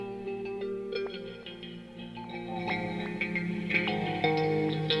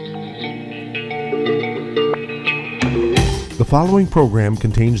following program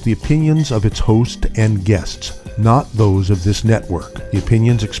contains the opinions of its host and guests, not those of this network. The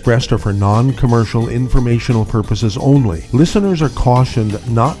opinions expressed are for non-commercial informational purposes only. Listeners are cautioned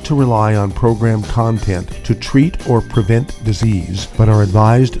not to rely on program content to treat or prevent disease, but are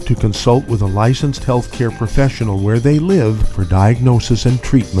advised to consult with a licensed healthcare professional where they live for diagnosis and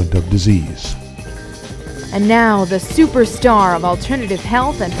treatment of disease. And now, the superstar of alternative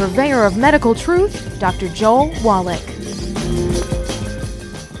health and purveyor of medical truth, Dr. Joel Wallach.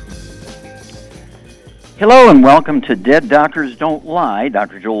 Hello and welcome to Dead Doctors Don't Lie.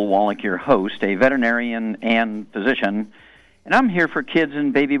 Dr. Joel Wallach, your host, a veterinarian and physician. And I'm here for kids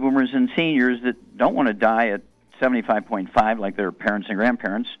and baby boomers and seniors that don't want to die at 75.5 like their parents and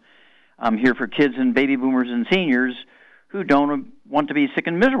grandparents. I'm here for kids and baby boomers and seniors who don't want to be sick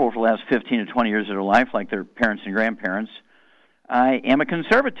and miserable for the last 15 to 20 years of their life like their parents and grandparents. I am a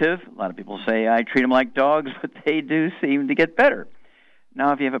conservative. A lot of people say I treat them like dogs, but they do seem to get better.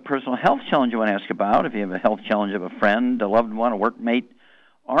 Now, if you have a personal health challenge you want to ask about, if you have a health challenge of a friend, a loved one, a workmate,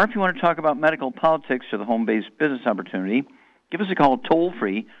 or if you want to talk about medical politics or the home-based business opportunity, give us a call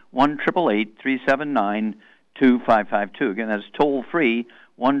toll-free, 1-888-379-2552. Again, that's toll-free,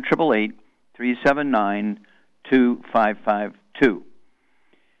 1-888-379-2552.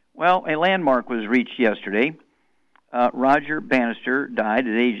 Well, a landmark was reached yesterday. Roger Bannister died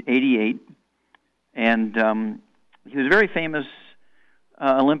at age 88, and he was a very famous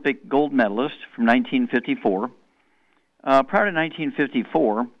Olympic gold medalist from 1954. Prior to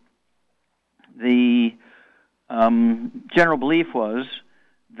 1954, the general belief was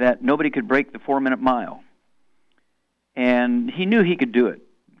that nobody could break the 4-minute mile. And he knew he could do it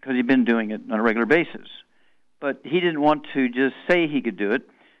because he'd been doing it on a regular basis. But he didn't want to just say he could do it.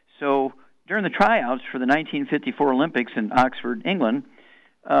 So during the tryouts for the 1954 Olympics in Oxford, England,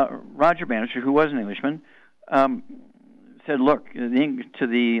 Roger Bannister, who was an Englishman, said, look, to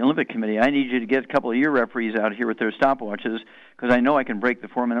the Olympic Committee, I need you to get a couple of your referees out here with their stopwatches because I know I can break the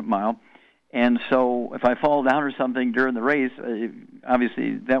 4-minute mile. And so if I fall down or something during the race,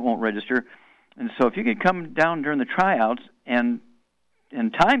 obviously that won't register. And so if you could come down during the tryouts and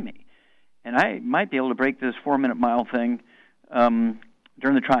time me, and I might be able to break this 4-minute mile thing during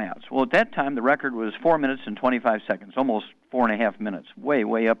the tryouts. Well, at that time, the record was 4 minutes and 25 seconds, almost 4.5 minutes, way,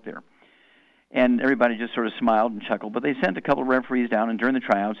 way up there. And everybody just sort of smiled and chuckled. But they sent a couple of referees down, and during the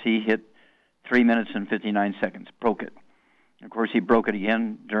tryouts, he hit 3 minutes and 59 seconds, broke it. Of course, he broke it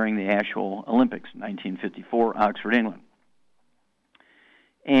again during the actual Olympics, 1954, Oxford, England.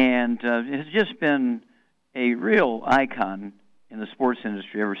 And it has just been a real icon in the sports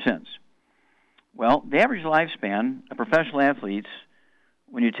industry ever since. Well, the average lifespan of professional athletes,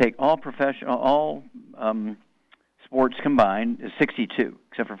 when you take all sports combined, is 62,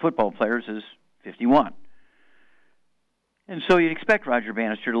 except for football players is 51. And so you'd expect Roger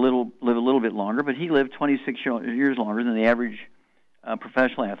Bannister to live a little bit longer, but he lived 26 years longer than the average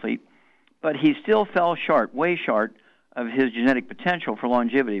professional athlete. But he still fell short, way short, of his genetic potential for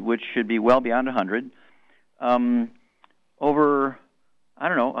longevity, which should be well beyond 100. Over,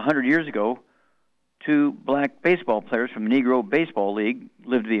 100 years ago, 2 black baseball players from the Negro Baseball League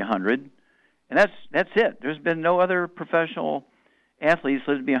lived to be 100. And that's it. There's been no other professional athletes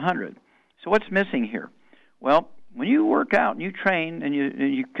lived to be 100. So what's missing here? Well, when you work out and you train and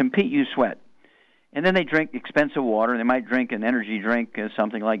you compete, you sweat. And then they drink expensive water. They might drink an energy drink,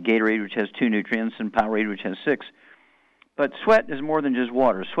 something like Gatorade, which has 2 nutrients, and Powerade, which has 6. But sweat is more than just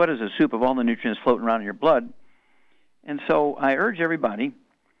water. Sweat is a soup of all the nutrients floating around in your blood. And so I urge everybody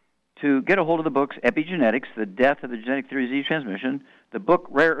to get a hold of the books Epigenetics, The Death of the Genetic Theory of Disease Transmission, the book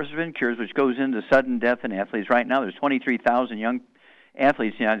Rare Earths and Cures, which goes into sudden death in athletes. Right now there's 23,000 young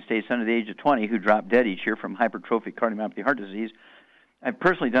athletes in the United States under the age of 20 who drop dead each year from hypertrophic cardiomyopathy heart disease. I've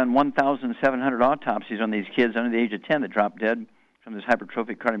personally done 1,700 autopsies on these kids under the age of 10 that drop dead from this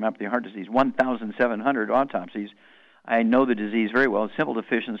hypertrophic cardiomyopathy heart disease. 1,700 autopsies. I know the disease very well. Simple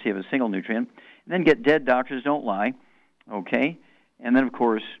deficiency of a single nutrient. And then get Dead Doctors Don't Lie. Okay? And then, of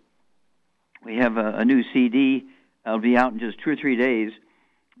course, we have a new CD. It'll be out in just 2 or 3 days.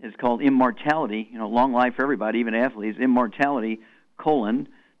 It's called Immortality, long life for everybody, even athletes. Immortality,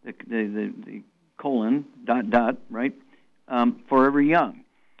 the colon, ... right? Forever Young.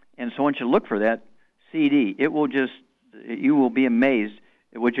 And so I want you to look for that CD. You will be amazed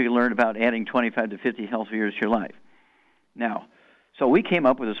at what you can learn about adding 25 to 50 healthy years to your life. Now, so we came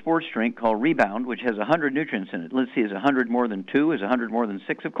up with a sports drink called Rebound, which has 100 nutrients in it. Let's see, is 100 more than 2? Is 100 more than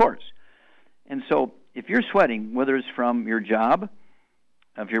 6? Of course. And so if you're sweating, whether it's from your job,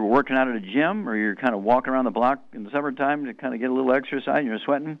 if you're working out at a gym, or you're kind of walking around the block in the summertime to kind of get a little exercise and you're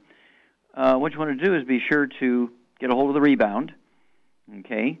sweating, what you want to do is be sure to get a hold of the Rebound,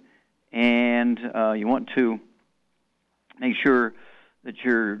 okay? And you want to make sure that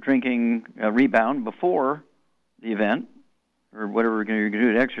you're drinking Rebound before the event or whatever you're going to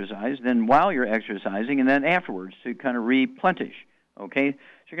do to exercise, then while you're exercising, and then afterwards to kind of replenish, okay? So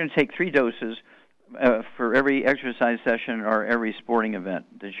you're going to take 3 doses for every exercise session or every sporting event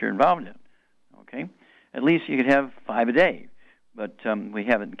that you're involved in, okay? At least you could have 5 a day. But we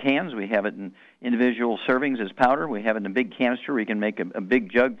have it in cans. We have it in individual servings as powder. We have it in a big canister where you can make a big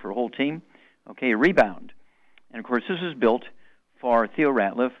jug for a whole team. Okay, Rebound. And, of course, this is built for Theo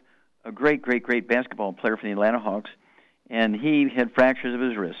Ratliff, a great, great, great basketball player for the Atlanta Hawks. And he had fractures of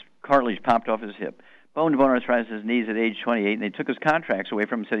his wrist. Cartilage popped off his hip. Bone-to-bone arthritis in his knees at age 28. And they took his contracts away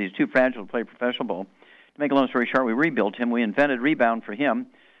from him, said he's too fragile to play professional ball. To make a long story short, we rebuilt him. We invented Rebound for him,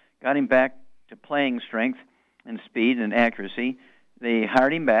 got him back to playing strength and speed and accuracy. They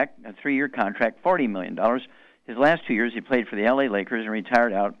hired him back, a 3-year contract, $40 million. His last 2 years, he played for the L.A. Lakers and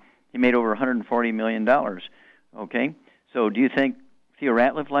retired out. He made over $140 million, okay? So do you think Theo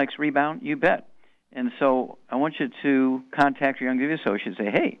Ratliff likes Rebound? You bet. And so I want you to contact your Young Jersey associate and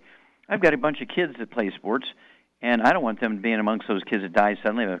say, hey, I've got a bunch of kids that play sports, and I don't want them being amongst those kids that die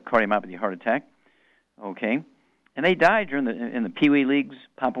suddenly of a cardiomyopathy heart attack, okay? And they died in the Pee Wee leagues,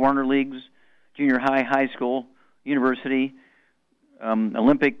 Pop Warner leagues, junior high, high school, university,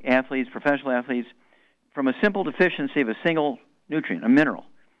 Olympic athletes, professional athletes, from a simple deficiency of a single nutrient, a mineral,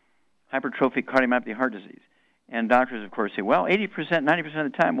 hypertrophic cardiomyopathy heart disease. And doctors, of course, say, well, 80%, 90%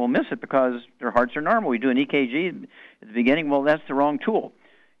 of the time we'll miss it because their hearts are normal. We do an EKG at the beginning. Well, that's the wrong tool.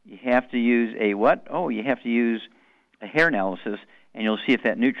 You have to use a what? Oh, you have to use a hair analysis, and you'll see if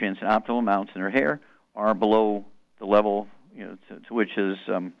that nutrient's in optimal amounts in their hair are below the level, to which is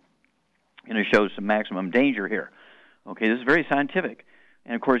shows some maximum danger here. Okay, this is very scientific.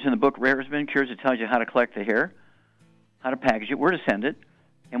 And, of course, in the book, Rare Has Been Cures, it tells you how to collect the hair, how to package it, where to send it.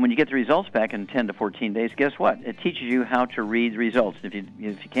 And when you get the results back in 10 to 14 days, guess what? It teaches you how to read the results. If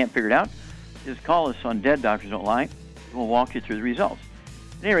you can't figure it out, just call us on Dead Doctors Don't Lie. We'll walk you through the results.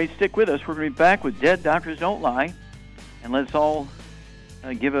 At any rate, stick with us. We're going to be back with Dead Doctors Don't Lie. And let's all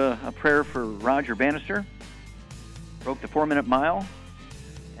give a prayer for Roger Bannister. Broke the 4-minute mile.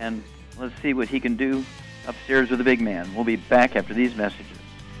 And let's see what he can do upstairs with the big man. We'll be back after these messages.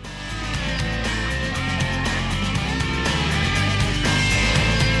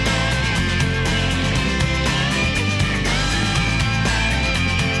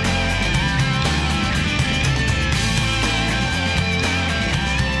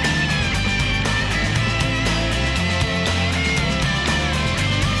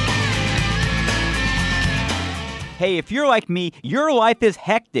 Hey, if you're like me, your life is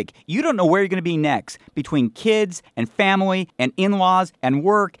hectic. You don't know where you're going to be next. Between kids and family and in-laws and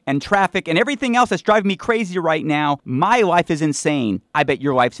work and traffic and everything else that's driving me crazy right now, my life is insane. I bet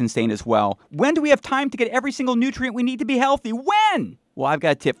your life's insane as well. When do we have time to get every single nutrient we need to be healthy? When? Well, I've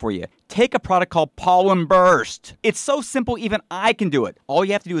got a tip for you. Take a product called Pollen Burst. It's so simple, even I can do it. All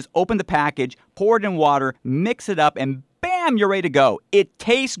you have to do is open the package, pour it in water, mix it up, and bam, you're ready to go. It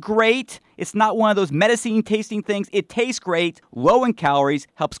tastes great. It's not one of those medicine-tasting things. It tastes great, low in calories,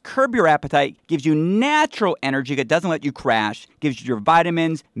 helps curb your appetite, gives you natural energy that doesn't let you crash, gives you your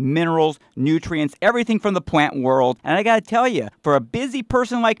vitamins, minerals, nutrients, everything from the plant world. And I got to tell you, for a busy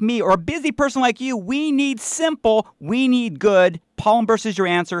person like me or a busy person like you, we need simple, we need good. Pollen Burst is your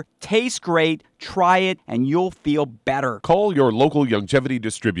answer. Tastes great. Try it, and you'll feel better. Call your local Youngevity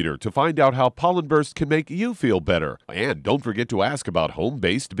distributor to find out how Pollen Burst can make you feel better. And don't forget to ask about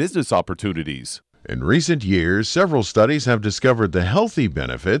home-based business opportunities. In recent years, several studies have discovered the healthy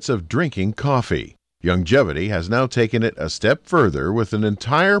benefits of drinking coffee. Youngevity has now taken it a step further with an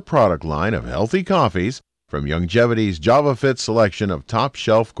entire product line of healthy coffees from Youngevity's JavaFit selection of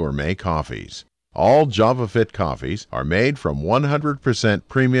top-shelf gourmet coffees. All JavaFit coffees are made from 100%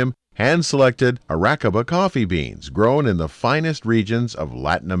 premium, hand-selected Arabica coffee beans grown in the finest regions of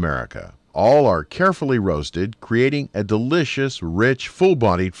Latin America. All are carefully roasted, creating a delicious, rich,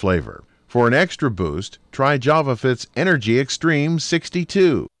 full-bodied flavor. For an extra boost, try JavaFit's Energy Extreme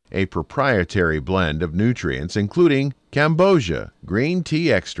 62, a proprietary blend of nutrients including Cambogia, green tea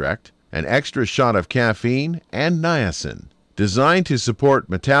extract, an extra shot of caffeine, and niacin. Designed to support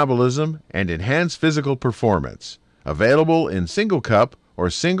metabolism and enhance physical performance. Available in single cup or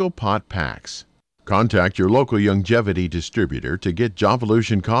single pot packs. Contact your local Youngevity distributor to get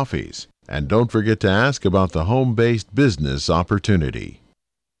Jovolution coffees. And don't forget to ask about the home-based business opportunity.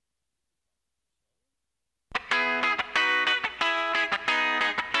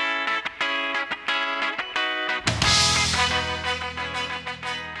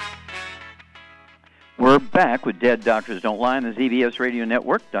 We're Back with Dead Doctors Don't Lie on the ZBS Radio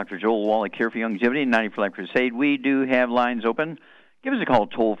Network. Dr. Joel Wallach here for Longevity and 90 for Life Crusade. We do have lines open. Give us a call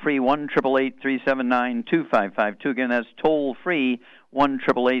toll-free, 1-888-379-2552. Again, that's toll-free,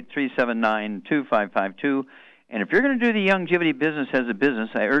 1-888-379-2552. And if you're going to do the longevity business as a business,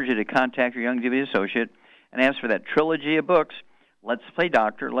 I urge you to contact your longevity associate and ask for that trilogy of books, Let's Play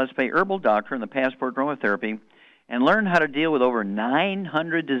Doctor, Let's Play Herbal Doctor, and the Passport Aromatherapy, and learn how to deal with over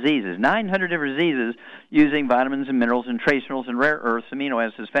 900 diseases, 900 different diseases using vitamins and minerals and trace minerals and rare earths, amino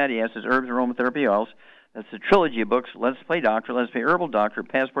acids, fatty acids, herbs, aromatherapy oils. That's the trilogy of books, Let's Play Doctor, Let's Play Herbal Doctor,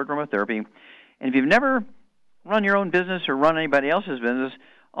 Passport Aromatherapy. And if you've never run your own business or run anybody else's business,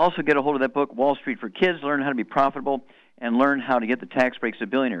 also get a hold of that book, Wall Street for Kids, learn how to be profitable, and learn how to get the tax breaks of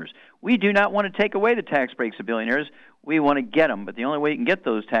billionaires. We do not want to take away the tax breaks of billionaires. We want to get them, but the only way you can get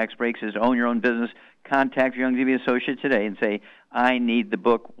those tax breaks is to own your own business. Contact your longevity associate today and say, I need the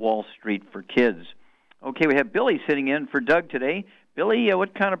book Wall Street for Kids. Okay, we have Billy sitting in for Doug today. Billy,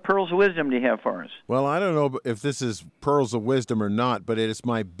 what kind of pearls of wisdom do you have for us? Well, I don't know if this is pearls of wisdom or not, but it is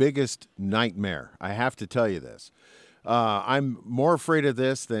my biggest nightmare. I have to tell you this. I'm more afraid of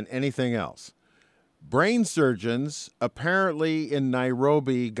this than anything else. Brain surgeons apparently in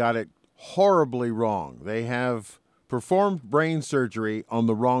Nairobi got it horribly wrong. They have performed brain surgery on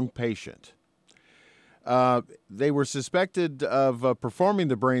the wrong patient. They were suspected of performing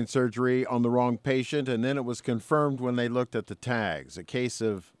the brain surgery on the wrong patient, and then it was confirmed when they looked at the tags. A case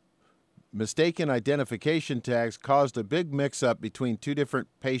of mistaken identification tags caused a big mix-up between two different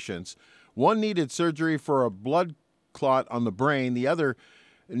patients. One needed surgery for a blood clot on the brain. The other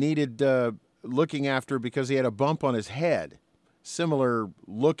needed looking after because he had a bump on his head. Similar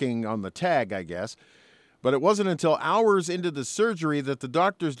looking on the tag, I guess. But it wasn't until hours into the surgery that the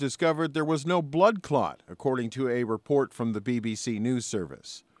doctors discovered there was no blood clot, according to a report from the BBC News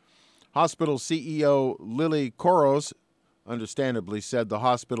Service. Hospital CEO Lily Koros understandably said the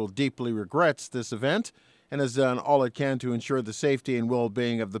hospital deeply regrets this event and has done all it can to ensure the safety and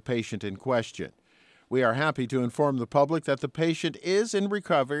well-being of the patient in question. We are happy to inform the public that the patient is in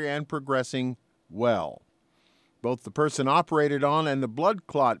recovery and progressing well. Both the person operated on and the blood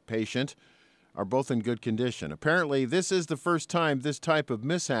clot patient are both in good condition. Apparently, this is the first time this type of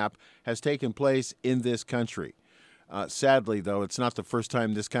mishap has taken place in this country. Sadly, though, it's not the first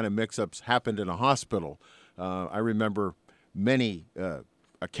time this kind of mix-ups happened in a hospital. I remember many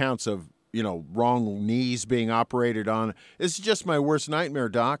accounts of, wrong knees being operated on. It's just my worst nightmare,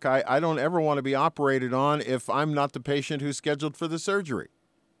 Doc. I don't ever want to be operated on if I'm not the patient who's scheduled for the surgery.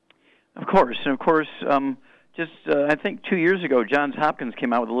 Of course. And, of course, I think 2 years ago, Johns Hopkins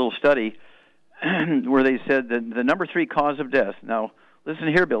came out with a little study where they said that the number 3 cause of death, now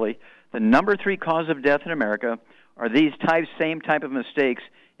listen here, Billy, the number 3 cause of death in America are these same type of mistakes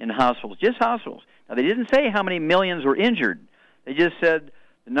in hospitals, just hospitals. Now, they didn't say how many millions were injured. They just said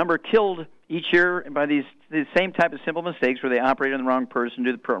the number killed each year by these same type of simple mistakes where they operate on the wrong person,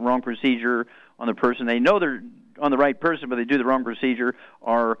 do the wrong procedure on the person. They know they're on the right person, but they do the wrong procedure,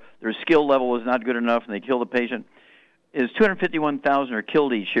 or their skill level is not good enough and they kill the patient. Is 251,000 are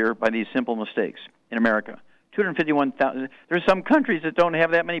killed each year by these simple mistakes in America. 251,000. There's some countries that don't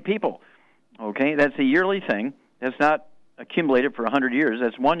have that many people. Okay, that's a yearly thing. That's not accumulated for 100 years.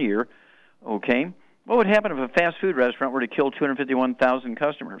 That's 1 year. Okay, what would happen if a fast food restaurant were to kill 251,000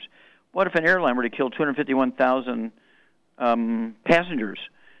 customers? What if an airline were to kill 251,000 passengers?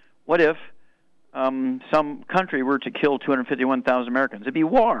 What if some country were to kill 251,000 Americans? It'd be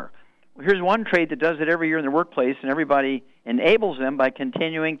war. Here's one trade that does it every year in their workplace, and everybody enables them by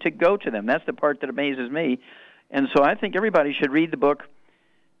continuing to go to them. That's the part that amazes me. And so I think everybody should read the book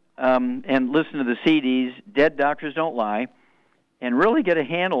and listen to the CDs, Dead Doctors Don't Lie, and really get a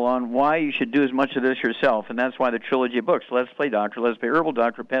handle on why you should do as much of this yourself. And that's why the trilogy of books, Let's Play Doctor, Let's Play Herbal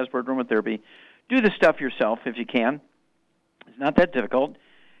Doctor, Passport Aromatherapy. Do the stuff yourself if you can. It's not that difficult.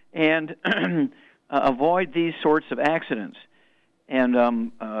 And avoid these sorts of accidents. And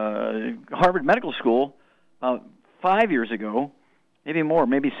Harvard Medical School, 5 years ago, maybe more,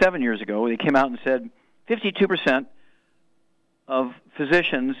 maybe 7 years ago, they came out and said 52% of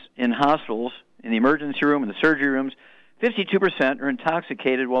physicians in hospitals, in the emergency room, in the surgery rooms, 52% are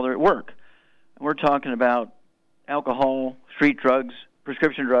intoxicated while they're at work. And we're talking about alcohol, street drugs,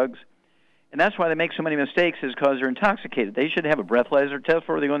 prescription drugs. And that's why they make so many mistakes, is because they're intoxicated. They should have a breathalyzer test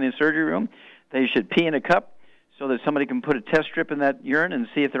before they go in the surgery room. They should pee in a cup so that somebody can put a test strip in that urine and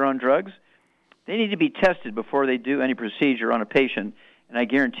see if they're on drugs. They need to be tested before they do any procedure on a patient, and I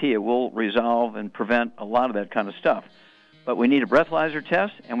guarantee it will resolve and prevent a lot of that kind of stuff. But we need a breathalyzer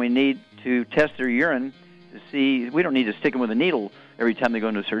test, and we need to test their urine to see. We don't need to stick them with a needle every time they go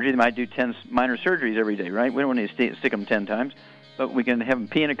into surgery. They might do 10 minor surgeries every day, right? We don't need to stick them 10 times. But we can have them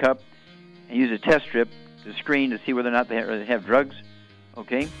pee in a cup and use a test strip to screen to see whether or not they have drugs,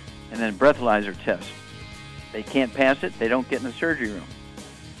 okay? And then breathalyzer test. They can't pass it, they don't get in the surgery room.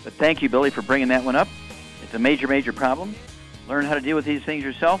 But thank you, Billy, for bringing that one up. It's a major, major problem. Learn how to deal with these things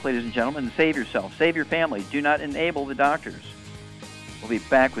yourself, ladies and gentlemen, and save yourself. Save your family. Do not enable the doctors. We'll be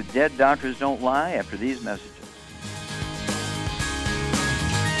back with Dead Doctors Don't Lie after these messages.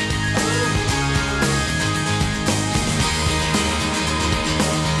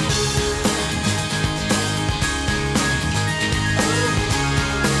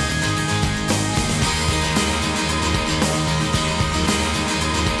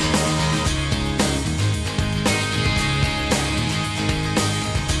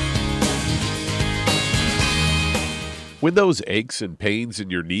 When those aches and pains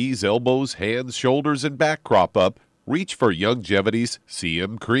in your knees, elbows, hands, shoulders, and back crop up, reach for Youngevity's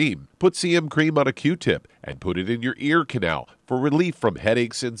CM Cream. Put CM Cream on a Q-tip and put it in your ear canal for relief from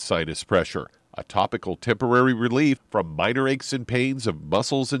headaches and sinus pressure. A topical temporary relief from minor aches and pains of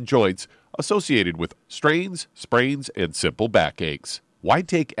muscles and joints associated with strains, sprains, and simple backaches. Why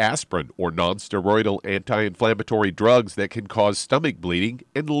take aspirin or non-steroidal anti-inflammatory drugs that can cause stomach bleeding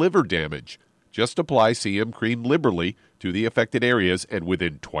and liver damage? Just apply CM Cream liberally to the affected areas, and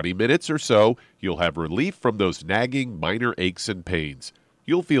within 20 minutes or so, you'll have relief from those nagging minor aches and pains.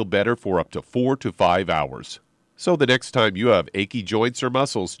 You'll feel better for up to 4 to 5 hours. So the next time you have achy joints or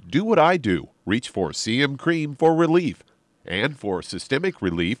muscles, do what I do. Reach for CM Cream for relief. And for systemic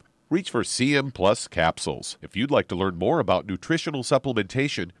relief, reach for CM Plus capsules. If you'd like to learn more about nutritional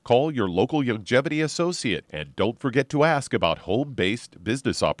supplementation, call your local Youngevity associate. And don't forget to ask about home-based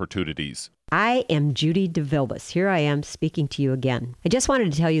business opportunities. I am Judy DeVilbus. Here I am speaking to you again. I just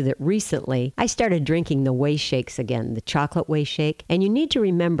wanted to tell you that recently I started drinking the Whey Shakes again, the chocolate Whey Shake. And you need to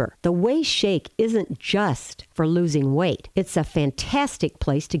remember, the Whey Shake isn't just for losing weight. It's a fantastic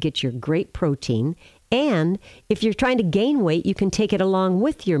place to get your great protein. And if you're trying to gain weight, you can take it along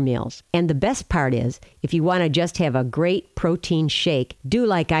with your meals. And the best part is, if you want to just have a great protein shake, do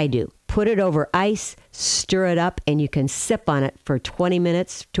like I do. Put it over ice, stir it up, and you can sip on it for 20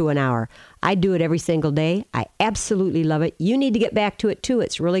 minutes to an hour. I do it every single day. I absolutely love it. You need to get back to it too.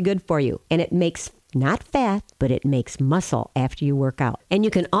 It's really good for you. And it makes not fat, but it makes muscle after you work out. And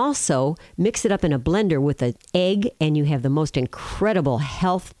you can also mix it up in a blender with an egg, and you have the most incredible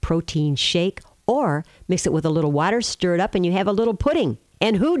health protein shake. Or mix it with a little water, stir it up, and you have a little pudding.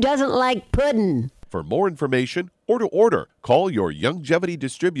 And who doesn't like pudding? For more information or to order, call your Youngevity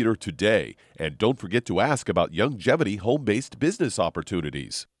distributor today. And don't forget to ask about Youngevity home-based business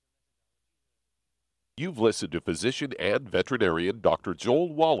opportunities. You've listened to physician and veterinarian Dr.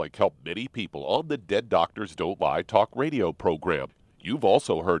 Joel Wallach help many people on the Dead Doctors Don't Lie talk radio program. You've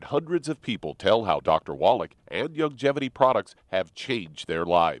also heard hundreds of people tell how Dr. Wallach and Youngevity products have changed their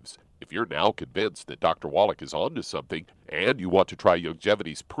lives. If you're now convinced that Dr. Wallach is onto something and you want to try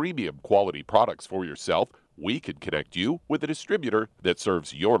Youngevity's premium quality products for yourself, we can connect you with a distributor that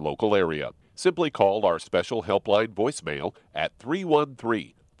serves your local area. Simply call our special helpline voicemail at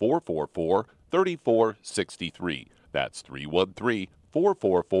 313-444-3463. That's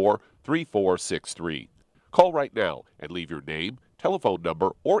 313-444-3463. Call right now and leave your name, telephone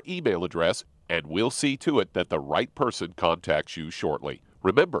number, or email address, and we'll see to it that the right person contacts you shortly.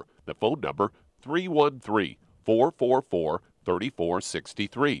 Remember, the phone number,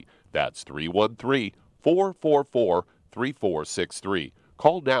 313-444-3463. That's 313-444-3463.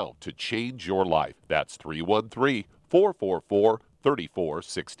 Call now to change your life. That's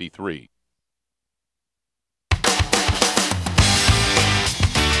 313-444-3463.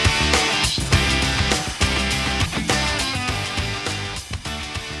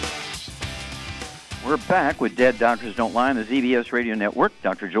 We're back with Dead Doctors Don't Lie on the ZBS Radio Network.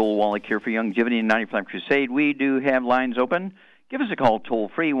 Dr. Joel Wallach here for Youngevity and 95 Crusade. We do have lines open. Give us a call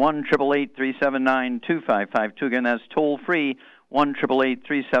toll-free, 1-888-379-2552. Again, that's toll-free,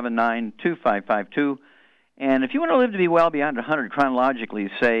 1-888-379-2552. And if you want to live to be well beyond 100 chronologically,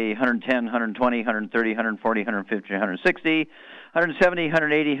 say 110, 120, 130, 140, 150, 160, 170,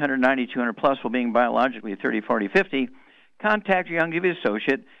 180, 190, 200 plus, while being biologically 30, 40, 50, contact your Youngevity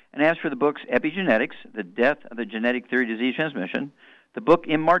associate and ask for the books Epigenetics, The Death of the Genetic Theory of Disease Transmission, the book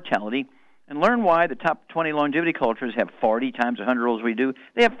Immortality, and learn why the top 20 longevity cultures have 40 times 100-year-olds we do.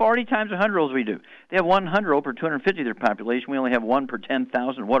 They have 40 times 100-year-olds we do. They have 100-year-old per 250 of their population. We only have 1 per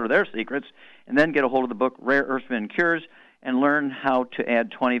 10,000. What are their secrets? And then get a hold of the book Rare Earths and Cures and learn how to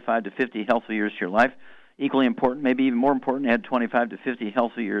add 25 to 50 healthy years to your life. equally important, maybe even more important, add 25 to 50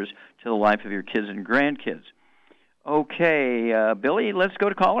 healthy years to the life of your kids and grandkids. Okay, Billy, let's go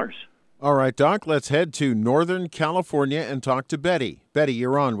to callers. All right, Doc, let's head to Northern California and talk to Betty. Betty,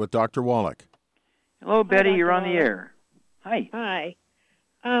 you're on with Dr. Wallach. Hello, Betty, Dr. you're on the Wallach. air. Hi. Hi.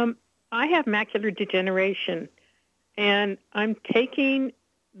 I have macular degeneration, and I'm taking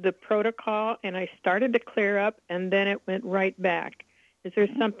the protocol, and I started to clear up, and then it went right back. Is there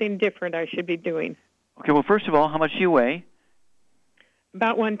something different I should be doing? Okay, well, first of all, how much do you weigh?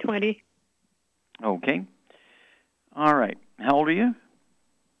 About 120, Okay. All right. How old are you?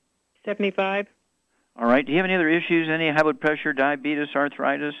 75. All right. Do you have any other issues, any high blood pressure, diabetes,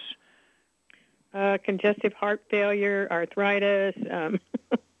 arthritis? Congestive heart failure, arthritis,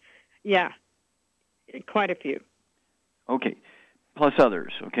 yeah, quite a few. Okay. Plus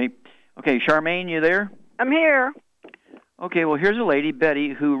others, okay? Okay, Charmaine, you there? I'm here. Okay, well, here's a lady,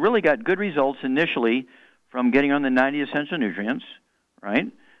 Betty, who really got good results initially from getting on the 90 essential nutrients,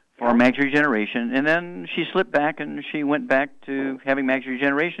 right, for macular degeneration, and then she slipped back and she went back to having macular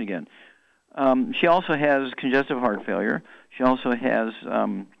degeneration again. She also has congestive heart failure. She also has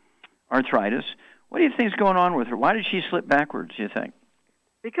arthritis. What do you think is going on with her? Why did she slip backwards, do you think?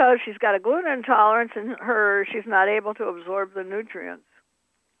 Because she's got a gluten intolerance and she's not able to absorb the nutrients.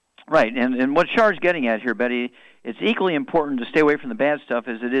 Right, and what Char's getting at here, Betty, it's equally important to stay away from the bad stuff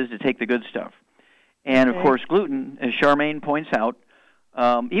as it is to take the good stuff. And, of course, gluten, as Charmaine points out,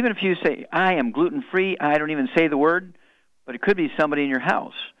 even if you say, I am gluten-free, I don't even say the word, but it could be somebody in your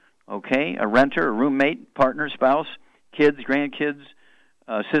house, okay, a renter, a roommate, partner, spouse, kids, grandkids,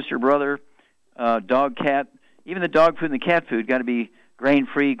 sister, brother, dog, cat. Even the dog food and the cat food got to be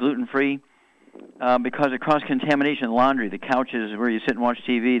grain-free, gluten-free, because of cross-contamination in laundry, the couches where you sit and watch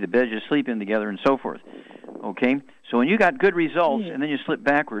TV, the beds you sleep in together, and so forth. Okay? So when you got good results and then you slip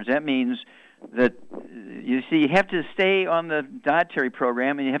backwards, that means that, you see, you have to stay on the dietary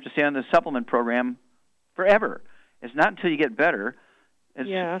program and you have to stay on the supplement program forever. It's not until you get better.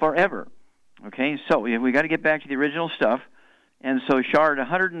 It's forever. Okay? So we got to get back to the original stuff. And so, Char, at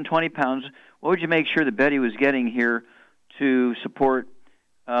 120 pounds, what would you make sure that Betty was getting here to support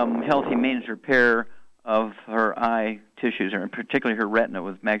healthy maintenance repair of her eye tissues, or particularly her retina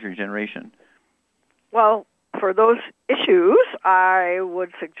with macular degeneration? Well, for those issues, I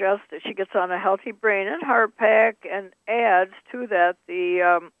would suggest that she gets on a healthy brain and heart pack and adds to that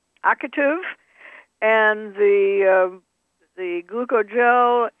the Occative and the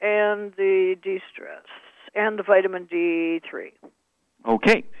glucogel and the de-stress and the vitamin D3.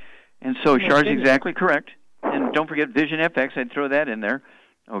 Okay. And so Char's exactly correct. And don't forget Vision FX. I'd throw that in there.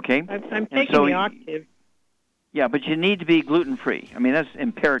 Okay? I'm taking the Octave. Yeah, but you need to be gluten-free. I mean, that's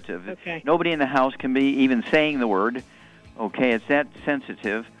imperative. Okay. Nobody in the house can be even saying the word. Okay, it's that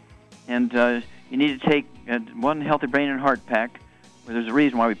sensitive. And you need to take one Healthy Brain and Heart pack. Well, there's a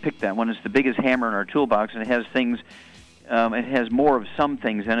reason why we picked that one. It's the biggest hammer in our toolbox, and it has things. It has more of some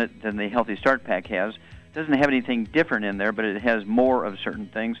things in it than the Healthy Start pack has. It doesn't have anything different in there, but it has more of certain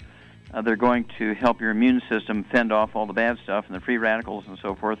things. They're going to help your immune system fend off all the bad stuff and the free radicals and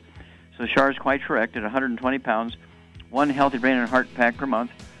so forth. So Char's quite correct. At 120 pounds, one Healthy Brain and Heart pack per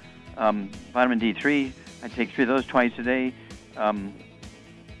month. Vitamin D3, I take 3 of those twice a day.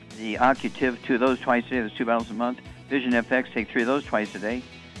 The Occative, 2 of those twice a day. That's 2 bottles a month. Vision FX, take 3 of those twice a day.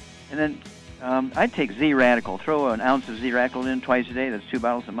 And then I'd take Z-Radical. Throw an ounce of Z-Radical in twice a day. That's 2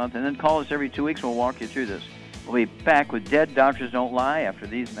 bottles a month. And then call us every 2 weeks. We'll walk you through this. We'll be back with Dead Doctors Don't Lie after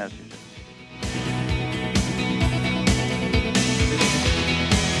these messages.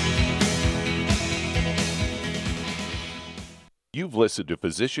 You've listened to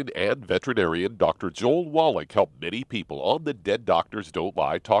physician and veterinarian Dr. Joel Wallach help many people on the Dead Doctors Don't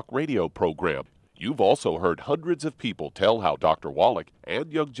Lie talk radio program. You've also heard hundreds of people tell how Dr. Wallach and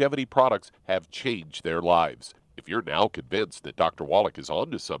Youngevity products have changed their lives. If you're now convinced that Dr. Wallach is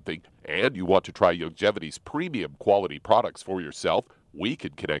onto something and you want to try Youngevity's premium quality products for yourself, we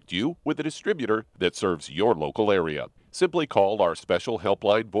can connect you with a distributor that serves your local area. Simply call our special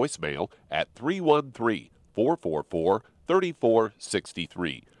helpline voicemail at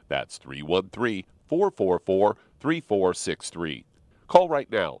 313-444-3463. That's 313-444-3463. Call right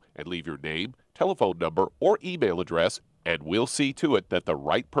now and leave your name, telephone number, or email address, and we'll see to it that the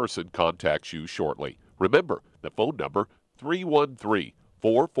right person contacts you shortly. Remember, the phone number,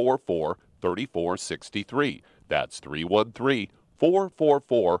 313-444-3463. That's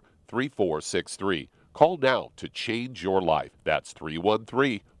 313-444-3463. Call now to change your life. That's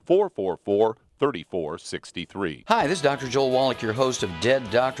 313-444-3463. 3463. Hi, this is Dr. Joel Wallach, your host of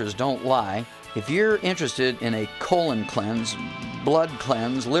Dead Doctors Don't Lie. If you're interested in a colon cleanse, blood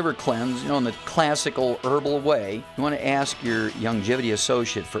cleanse, liver cleanse, in the classical herbal way, you want to ask your Youngevity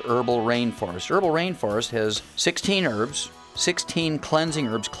associate for Herbal Rainforest. Herbal Rainforest has 16 herbs, 16 cleansing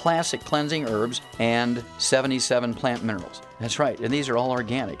herbs, classic cleansing herbs, and 77 plant minerals. That's right, and these are all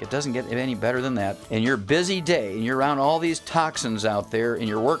organic. It doesn't get any better than that. In your busy day, and you're around all these toxins out there in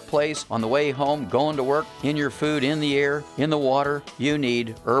your workplace, on the way home, going to work, in your food, in the air, in the water, you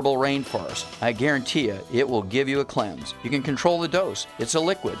need Herbal Rainforest. I guarantee you, it will give you a cleanse. You can control the dose. It's a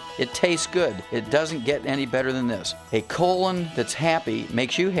liquid. It tastes good. It doesn't get any better than this. A colon that's happy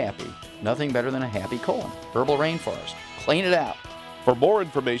makes you happy. Nothing better than a happy colon. Herbal Rainforest. Clean it out. For more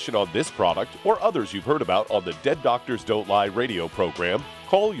information on this product or others you've heard about on the Dead Doctors Don't Lie radio program,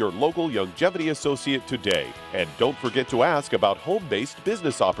 call your local Youngevity associate today. And don't forget to ask about home-based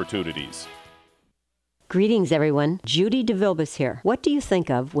business opportunities. Greetings, everyone. Judy DeVilbus here. What do you think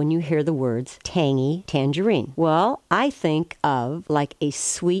of when you hear the words tangy tangerine? Well, I think of like a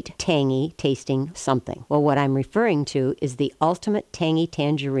sweet, tangy tasting something. Well, what I'm referring to is the Ultimate Tangy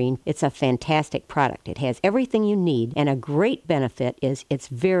Tangerine. It's a fantastic product. It has everything you need, and a great benefit is it's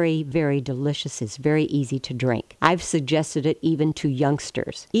very, very delicious. It's very easy to drink. I've suggested it even to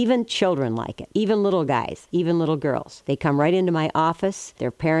youngsters. Even children like it. Even little guys. Even little girls. They come right into my office.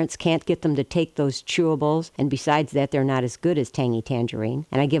 Their parents can't get them to take those chewables. And besides that, they're not as good as Tangy Tangerine.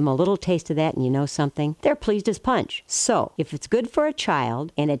 And I give them a little taste of that, and you know something? They're pleased as punch. So, if it's good for a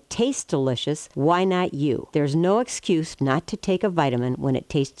child and it tastes delicious, why not you? There's no excuse not to take a vitamin when it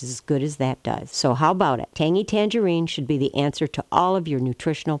tastes as good as that does. So how about it? Tangy Tangerine should be the answer to all of your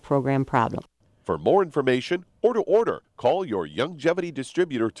nutritional program problems. For more information or to order, call your Youngevity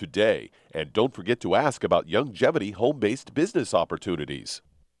distributor today. And don't forget to ask about Youngevity home-based business opportunities.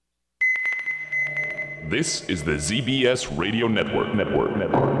 This is the ZBS Radio Network.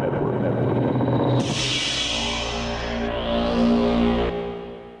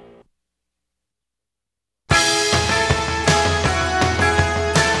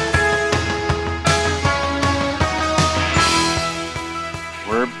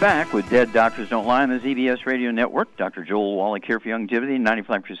 We're back with Dead Doctors Don't Lie on the ZBS Radio Network. Dr. Joel Wallach here for Youngevity,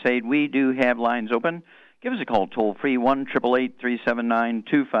 95 Crusade. We do have lines open. Give us a call, toll-free,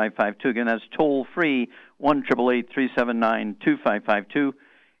 1-888-379-2552. Again, that's toll-free, 1-888-379-2552.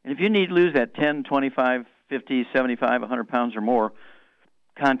 And if you need to lose that 10, 25, 50, 75, 100 pounds or more,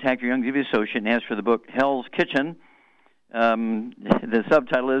 contact your Youngevity associate and ask for the book Hell's Kitchen. The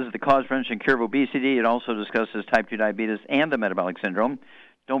subtitle is The Cause, Prevention, and Cure of Obesity. It also discusses type 2 diabetes and the metabolic syndrome.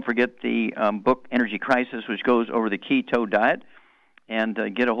 Don't forget the book Energy Crisis, which goes over the keto diet. And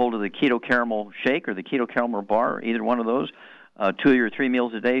get a hold of the Keto Caramel Shake or the Keto Caramel Bar, either one of those. 2 or 3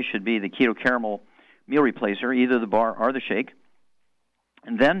 meals a day should be the Keto Caramel Meal Replacer, either the bar or the shake.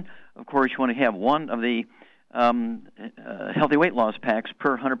 And then, of course, you want to have one of the healthy weight loss packs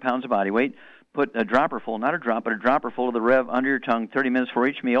per 100 pounds of body weight. Put a dropper full, not a drop, but a dropper full of the Rev under your tongue 30 minutes for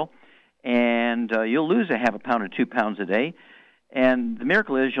each meal, and you'll lose a half a pound to 2 pounds a day. And the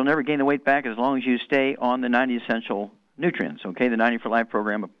miracle is you'll never gain the weight back as long as you stay on the 90 essential nutrients, okay, the 90 for Life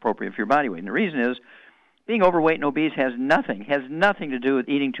program appropriate for your body weight. And the reason is being overweight and obese has nothing to do with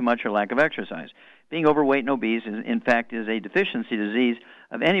eating too much or lack of exercise. Being overweight and obese, in fact, is a deficiency disease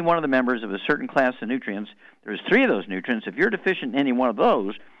of any one of the members of a certain class of nutrients. There's 3 of those nutrients. If you're deficient in any one of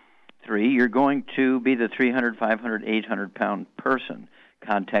those 3, you're going to be the 300, 500, 800-pound person.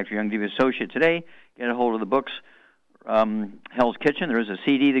 Contact your Youngevity associate today. Get a hold of the books, Hell's Kitchen. There is a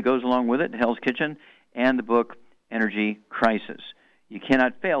CD that goes along with it, Hell's Kitchen, and the book Energy Crisis. You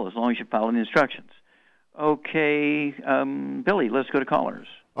cannot fail as long as you follow the instructions. Okay, Billy, let's go to callers.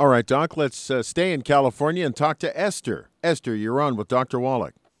 All right, Doc, let's stay in California and talk to Esther. Esther, you're on with Dr.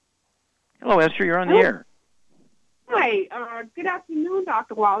 Wallach. Hello, Esther, you're on the air. Hi, good afternoon,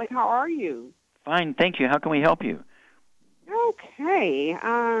 Dr. Wallach. How are you? Fine, thank you. How can we help you? Okay.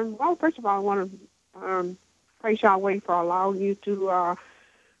 Well, first of all, I want to praise Yahweh for allowing you to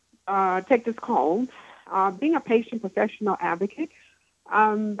take this call. Being a patient professional advocate,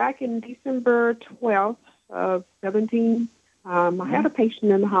 back in December 12th of 17, I had a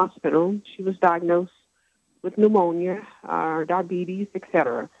patient in the hospital. She was diagnosed with pneumonia, diabetes,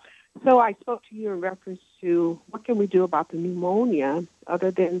 etc. So I spoke to you in reference to what can we do about the pneumonia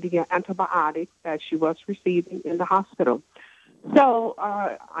other than the antibiotics that she was receiving in the hospital. So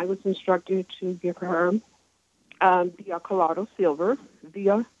I was instructed to give her the Colorado Silver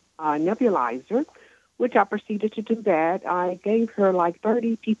via nebulizer, which I proceeded to do that. I gave her like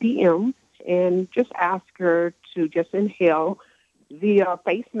 30 ppm and just asked her to just inhale the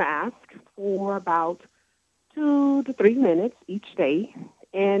face mask for about 2 to 3 minutes each day.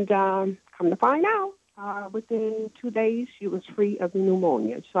 And come to find out, within 2 days, she was free of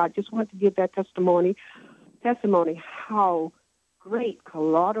pneumonia. So I just want to give that testimony how great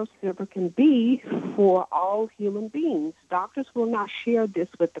colloidal silver can be for all human beings. Doctors will not share this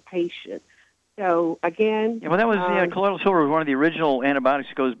with the patient. So, again... Yeah, well, that was, colloidal silver was one of the original antibiotics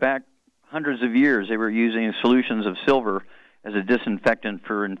that goes back hundreds of years. They were using solutions of silver as a disinfectant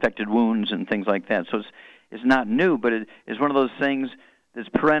for infected wounds and things like that. So it's not new, but it is one of those things that's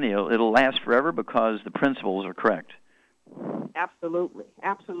perennial. It'll last forever because the principles are correct. Absolutely,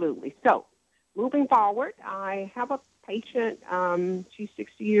 absolutely. So, moving forward, I have a patient. She's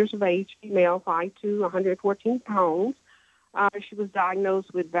 60 years of age, female, 5'2", 114 pounds. She was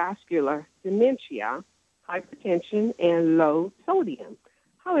diagnosed with vascular dementia, hypertension, and low sodium.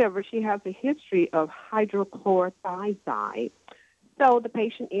 However, she has a history of hydrochlorothiazide. So the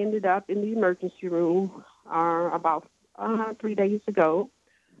patient ended up in the emergency room about 3 days ago,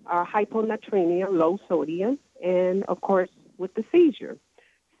 hyponatremia, low sodium, and, of course, with the seizure.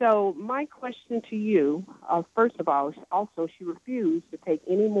 So my question to you, first of all, also she refused to take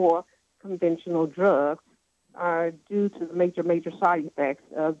any more conventional drugs due to the major side effects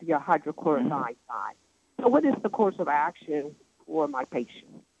of the hydrochlorothiazide. So what is the course of action for my patient?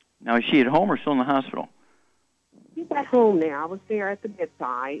 Now, is she at home or still in the hospital? She's at home now. I was there at the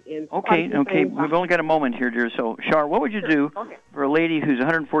bedside. And Okay. We've only got a moment here, dear. So, Shar, what would you do for a lady who's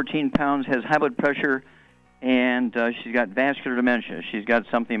 114 pounds, has high blood pressure, and she's got vascular dementia? She's got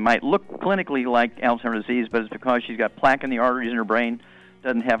something that might look clinically like Alzheimer's disease, but it's because she's got plaque in the arteries in her brain,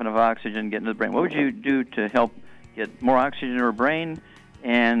 doesn't have enough oxygen getting to the brain. What would you do to help get more oxygen to her brain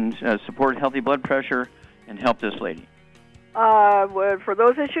and support healthy blood pressure and help this lady? For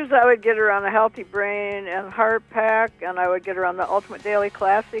those issues, I would get her on the Healthy Brain and Heart Pack, and I would get her on the Ultimate Daily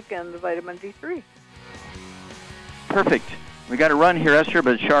Classic and the Vitamin D3. Perfect. We got to run here, Esther,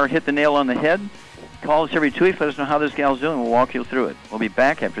 but Shar hit the nail on the head. Call us every 2 weeks. Let us know how this gal's doing. We'll walk you through it. We'll be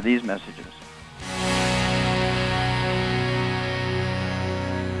back after these messages.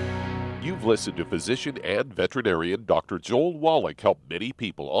 You've listened to physician and veterinarian Dr. Joel Wallach help many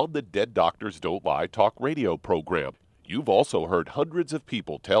people on the Dead Doctors Don't Lie talk radio program. You've also heard hundreds of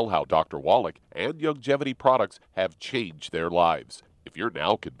people tell how Dr. Wallach and Youngevity products have changed their lives. If you're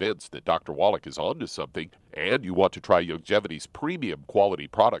now convinced that Dr. Wallach is onto something and you want to try Youngevity's premium quality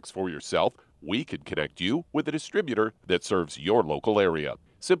products for yourself, we can connect you with a distributor that serves your local area.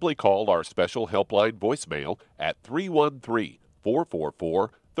 Simply call our special helpline voicemail at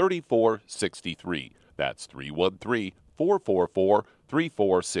 313-444-3463. That's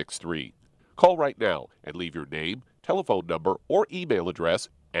 313-444-3463. Call right now and leave your name, telephone number, or email address,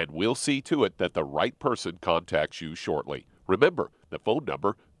 and we'll see to it that the right person contacts you shortly. Remember, the phone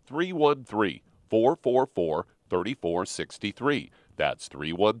number, 313-444-3463. That's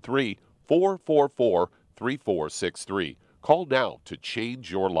 313-444-3463. Call now to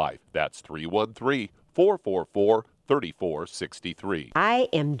change your life. That's 313-444-3463. I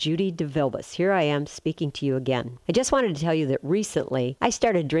am Judy DeVilbus. Here I am speaking to you again. I just wanted to tell you that recently I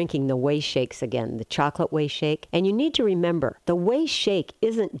started drinking the Whey Shakes again, the chocolate Whey Shake. And you need to remember, the Whey Shake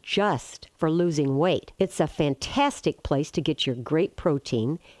isn't just for losing weight. It's a fantastic place to get your great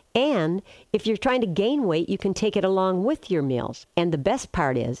protein. And if you're trying to gain weight, you can take it along with your meals. And the best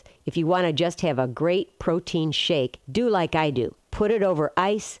part is, if you want to just have a great protein shake, do like I do. Put it over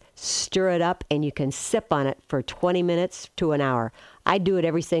ice, stir it up, and you can sip on it for 20 minutes to an hour. I do it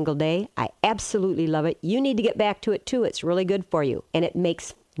every single day. I absolutely love it. You need to get back to it too. It's really good for you. And it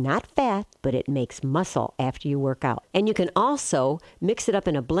makes not fat, but it makes muscle after you work out. And you can also mix it up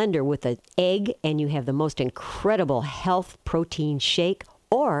in a blender with an egg, and you have the most incredible health protein shake.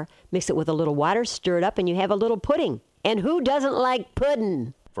 Or mix it with a little water, stir it up, and you have a little pudding. And who doesn't like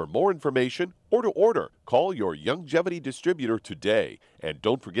pudding? For more information or to order, call your Youngevity distributor today. And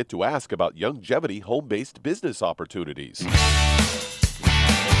don't forget to ask about Youngevity home-based business opportunities.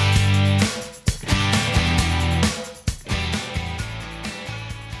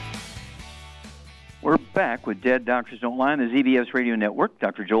 We're back with Dead Doctors Don't Lie on the ZBS Radio Network.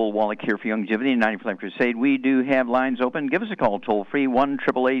 Dr. Joel Wallach here for Youngevity and 95 Crusade. We do have lines open. Give us a call, toll-free,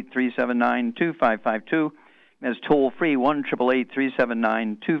 1-888-379-2552. That's toll-free,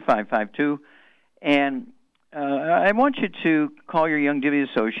 1-888-379-2552. And I want you to call your Youngevity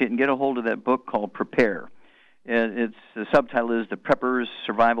associate and get a hold of that book called Prepare. The subtitle is The Prepper's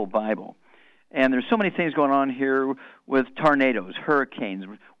Survival Bible. And there's so many things going on here with tornadoes, hurricanes,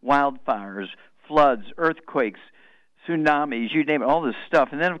 wildfires, floods, earthquakes, tsunamis, you name it, all this stuff.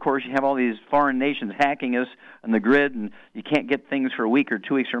 And then, of course, you have all these foreign nations hacking us on the grid, and you can't get things for a week or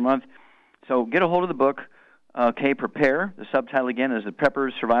 2 weeks or a month. So get a hold of the book, Prepare. The subtitle, again, is The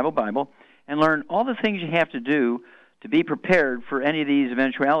Prepper's Survival Bible, and learn all the things you have to do to be prepared for any of these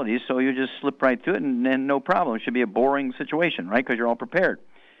eventualities, so you just slip right through it, and no problem. It should be a boring situation, right, because you're all prepared.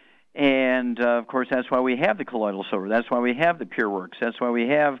 And, of course, that's why we have the colloidal silver. That's why we have the PureWorks. That's why we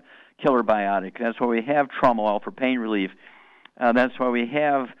have Killer Biotic. That's why we have trauma oil for pain relief. That's why we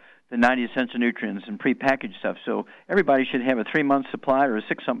have the 90 essential nutrients and prepackaged stuff. So everybody should have a 3-month supply or a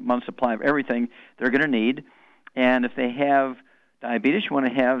 6-month supply of everything they're going to need. And if they have diabetes, you want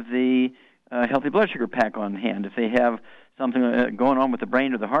to have the healthy blood sugar pack on hand. If they have something going on with the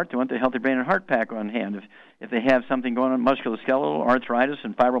brain or the heart, they want the healthy brain and heart pack on hand. If they have something going on musculoskeletal, arthritis,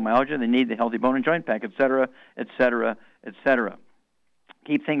 and fibromyalgia, they need the healthy bone and joint pack, et cetera, et cetera, et cetera.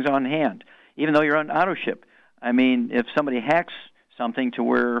 Keep things on hand, even though you're on auto ship. I mean, if somebody hacks something to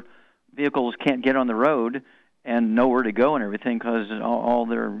where vehicles can't get on the road and know where to go and everything because all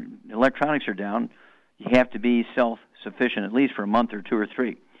their electronics are down, you have to be self-sufficient, at least for a month or 2 or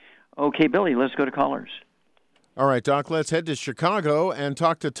 3. Okay, Billy, let's go to callers. All right, Doc, let's head to Chicago and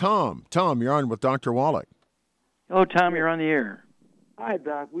talk to Tom. Tom, you're on with Dr. Wallach. Hello, Tom, you're on the air. Hi,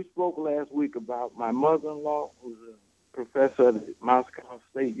 Doc. We spoke last week about my mother-in-law, who's a professor at Moscow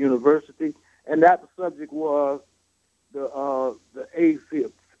State University, and that subject was the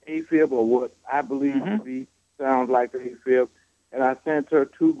AFib, or what I believe to be sounds like AFib. And I sent her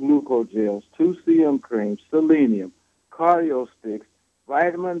 2 glucogels, 2 CM creams, selenium, cardio sticks,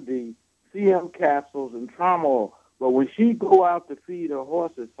 vitamin D, CM capsules, and trauma oil. But when she go out to feed her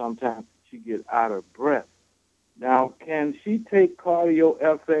horses, sometimes she get out of breath. Now, can she take Cardio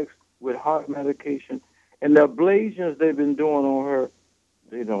FX with heart medication? And the ablations they've been doing on her,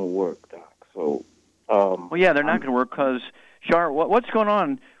 they don't work, Doc. So, well, yeah, they're not going to work because, Shar, what's going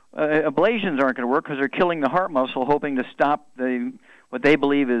on? Ablations aren't going to work because they're killing the heart muscle, hoping to stop what they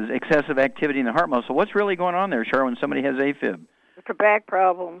believe is excessive activity in the heart muscle. What's really going on there, Shar, when somebody has AFib? It's a back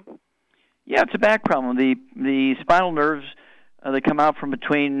problem. Yeah, it's a back problem. The spinal nerves that come out from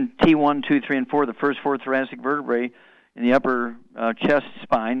between T1, 2, 3, and 4, the first 4 thoracic vertebrae in the upper chest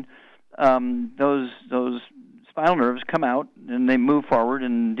spine, those spinal nerves come out and they move forward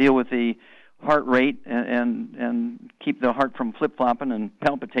and deal with the heart rate and keep the heart from flip-flopping and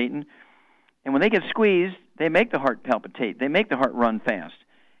palpitating. And when they get squeezed, they make the heart palpitate. They make the heart run fast.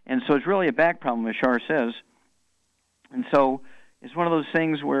 And so it's really a back problem, as Shar says. And so it's one of those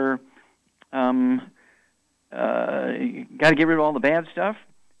things where you got to get rid of all the bad stuff,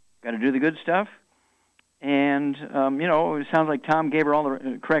 got to do the good stuff. And, it sounds like Tom gave her all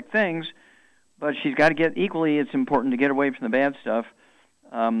the correct things, but she's got to get equally, it's important to get away from the bad stuff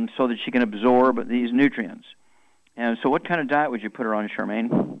so that she can absorb these nutrients. And so what kind of diet would you put her on,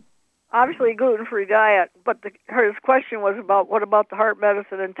 Charmaine? Obviously gluten-free diet, but her question was about what about the heart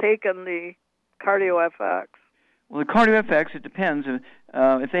medicine and taking the Cardio FX? Well, the Cardio FX, it depends.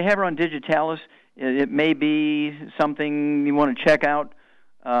 If they have her on Digitalis, it may be something you want to check out.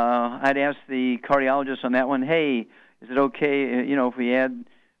 I'd ask the cardiologist on that one, hey, is it okay, if we add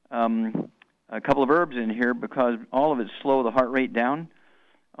a couple of herbs in here because all of it slow the heart rate down?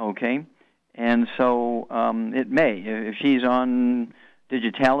 Okay. And so it may. If she's on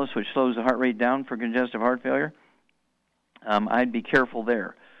Digitalis, which slows the heart rate down for congestive heart failure, I'd be careful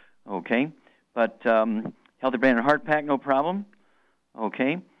there. Okay. But Healthy Brain and Heart Pack, no problem.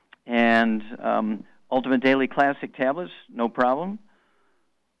 Okay. And Ultimate Daily Classic tablets, no problem.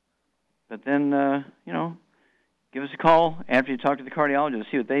 But then, give us a call after you talk to the cardiologist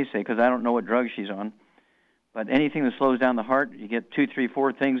to see what they say, because I don't know what drug she's on. But anything that slows down the heart, you get 2, 3,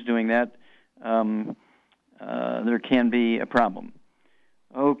 4 things doing that, there can be a problem.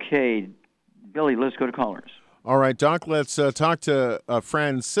 Okay, Billy, let's go to callers. All right, Doc, let's talk to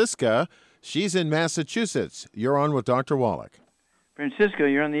Francisca. She's in Massachusetts. You're on with Dr. Wallach. Francisco,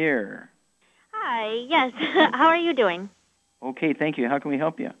 you're on the air. Hi, yes. How are you doing? Okay, thank you. How can we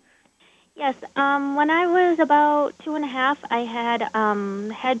help you? Yes, when I was about 2.5, I had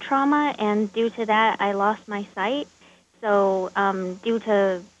head trauma, and due to that, I lost my sight. So due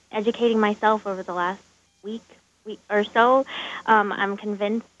to educating myself over the last week or so, I'm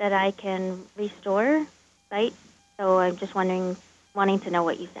convinced that I can restore sight. So I'm just wanting to know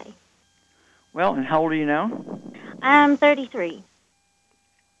what you say. Well, and how old are you now? I'm 33.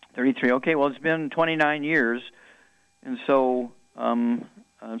 33. Okay, well, it's been 29 years, and so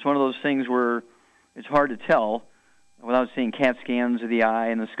it's one of those things where it's hard to tell without seeing CAT scans of the eye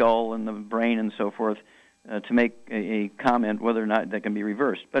and the skull and the brain and so forth to make a comment whether or not that can be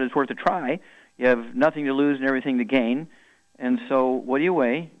reversed. But it's worth a try. You have nothing to lose and everything to gain. And so, what do you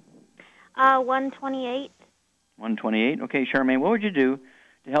weigh? 128. 128. Okay, Charmaine, what would you do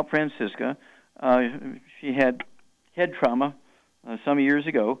to help Francisca? She had head trauma some years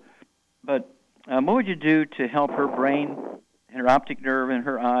ago, but what would you do to help her brain and her optic nerve and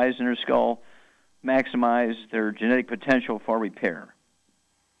her eyes and her skull maximize their genetic potential for repair?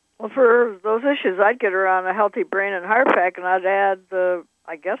 Well, for those issues, I'd get her on a Healthy Brain and Heart Pack, and I'd add the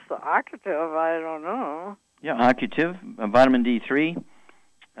Occutive. I don't know. Yeah, Occutive, vitamin D3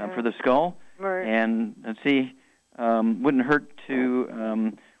 for the skull. Right. And let's see, wouldn't hurt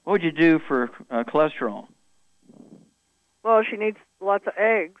to, what would you do for cholesterol? Well, she needs lots of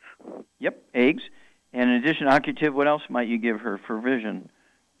eggs. Yep, eggs. And in addition to Occutive, what else might you give her for vision?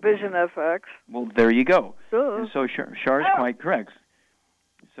 Vision FX. Well, there you go. Duh. And so Char's quite correct.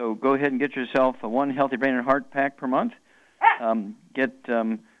 So go ahead and get yourself one Healthy Brain and Heart Pack per month. Get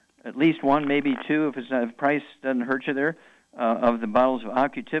at least one, maybe two, if the price doesn't hurt you there, of the bottles of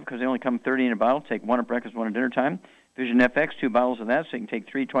Occutive, because they only come 30 in a bottle. Take one at breakfast, one at dinner time. Vision FX, 2 bottles of that, so you can take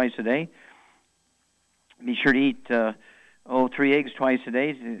 3 twice a day. Be sure to eat 3 eggs twice a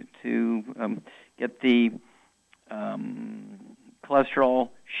day to get the cholesterol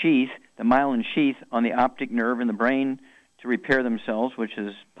sheath, the myelin sheath on the optic nerve in the brain to repair themselves, which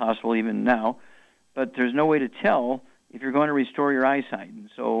is possible even now. But there's no way to tell if you're going to restore your eyesight. And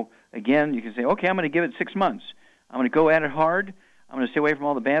so, again, you can say, okay, I'm going to give it 6 months. I'm going to go at it hard. I'm going to stay away from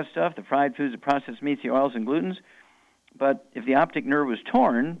all the bad stuff, the fried foods, the processed meats, the oils and glutens. But if the optic nerve was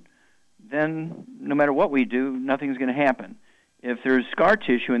torn, then no matter what we do, nothing's going to happen. If there's scar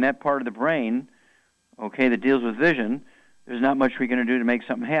tissue in that part of the brain, okay, that deals with vision, there's not much we're going to do to make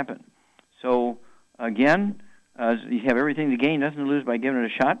something happen. So, again, you have everything to gain, nothing to lose by giving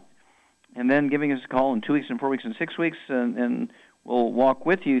it a shot, and then giving us a call in 2 weeks and 4 weeks and 6 weeks, and we'll walk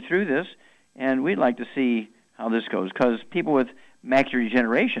with you through this, and we'd like to see how this goes, because people with macular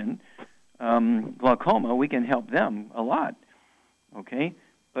degeneration, glaucoma, we can help them a lot, okay?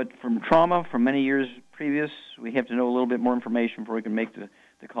 But from trauma from many years previous, we have to know a little bit more information before we can make the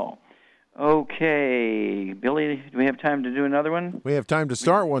call. Okay, Billy, do we have time to do another one? We have time to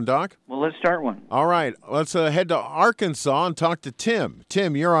start one, Doc. Well, let's start one. All right, let's head to Arkansas and talk to Tim.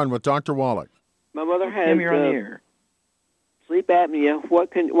 Tim, you're on with Dr. Wallach. My mother has Tim, you're on the air. Sleep apnea.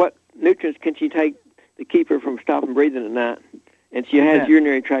 What nutrients can she take to keep her from stopping breathing at night? And she has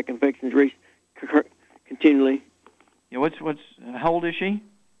urinary tract infections continually. Yeah, how old is she?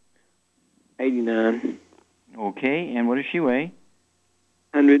 89. Okay, and what does she weigh?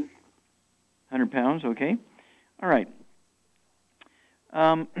 100 pounds, okay. All right.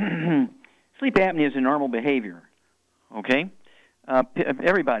 Sleep apnea is a normal behavior, okay?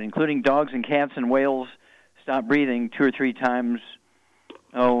 Everybody, including dogs and cats and whales, stop breathing 2 or 3 times,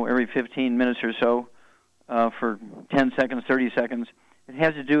 every 15 minutes or so for 10 seconds, 30 seconds. It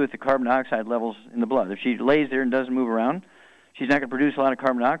has to do with the carbon dioxide levels in the blood. If she lays there and doesn't move around, she's not going to produce a lot of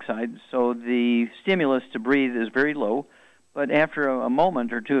carbon dioxide, so the stimulus to breathe is very low. But after a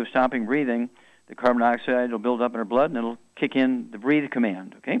moment or two of stopping breathing, the carbon dioxide will build up in her blood, and it'll kick in the breathe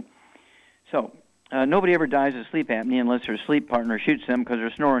command, okay? So nobody ever dies of sleep apnea unless their sleep partner shoots them because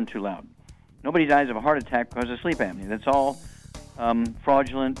they're snoring too loud. Nobody dies of a heart attack because of sleep apnea. That's all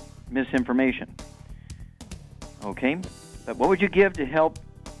fraudulent misinformation, okay? But what would you give to help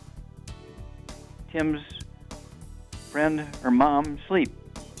Tim's friend or mom sleep?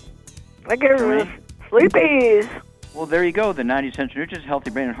 I give her Sleepies. Well, there you go. The 90 Essential Nutrients Healthy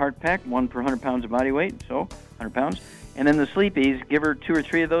Brain and Heart Pack, 1 per 100 pounds of body weight, so 100 pounds. And then the Sleepies, give her 2 or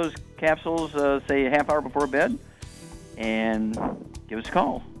 3 of those capsules, say a half hour before bed, and give us a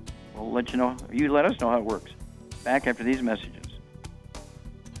call. We'll let you know. You let us know how it works. Back after these messages.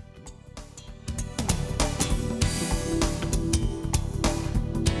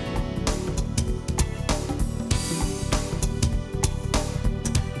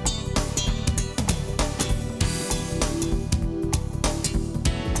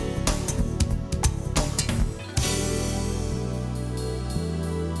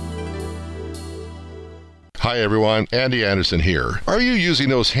 Hi everyone, Andy Anderson here. Are you using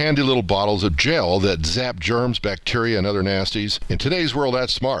those handy little bottles of gel that zap germs, bacteria, and other nasties? In today's world,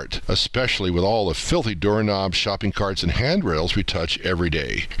 that's smart, especially with all the filthy doorknobs, shopping carts, and handrails we touch every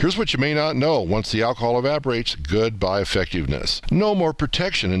day. Here's what you may not know. Once the alcohol evaporates, goodbye effectiveness. No more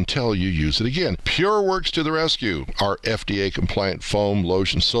protection until you use it again. PureWorks to the rescue. Our FDA-compliant foam,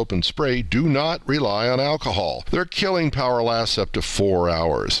 lotion, soap, and spray do not rely on alcohol. Their killing power lasts up to 4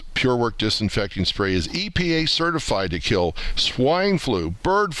 hours. PureWorks disinfecting spray is EPA FDA certified to kill swine flu,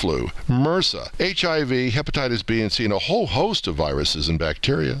 bird flu, MRSA, HIV, hepatitis B and C, and a whole host of viruses and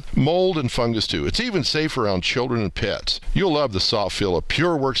bacteria. Mold and fungus too. It's even safe around children and pets. You'll love the soft feel of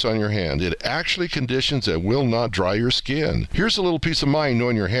PureWorks on your hand. It actually conditions and will not dry your skin. Here's a little peace of mind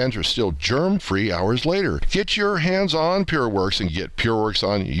knowing your hands are still germ-free hours later. Get your hands on PureWorks and get PureWorks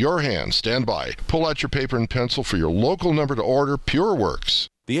on your hands. Stand by. Pull out your paper and pencil for your local number to order PureWorks.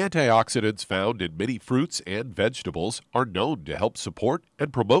 The antioxidants found in many fruits and vegetables are known to help support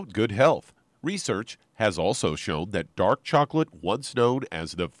and promote good health. Research has also shown that dark chocolate, once known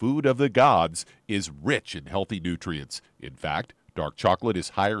as the food of the gods, is rich in healthy nutrients. In fact, dark chocolate is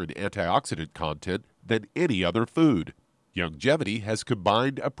higher in antioxidant content than any other food. Youngevity has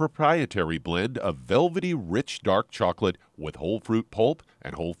combined a proprietary blend of velvety rich dark chocolate with whole fruit pulp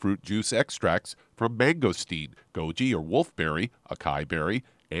and whole fruit juice extracts from mangosteen, goji or wolfberry, acai berry,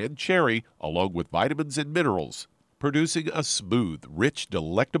 and cherry, along with vitamins and minerals, producing a smooth, rich,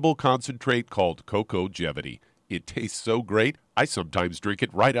 delectable concentrate called Cocogevity. It tastes so great, I sometimes drink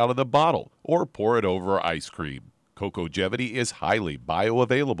it right out of the bottle or pour it over ice cream. Cocogevity is highly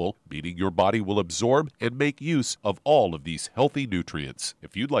bioavailable, meaning your body will absorb and make use of all of these healthy nutrients.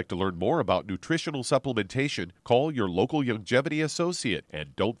 If you'd like to learn more about nutritional supplementation, call your local Youngevity associate,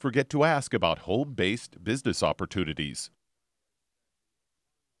 and don't forget to ask about home-based business opportunities.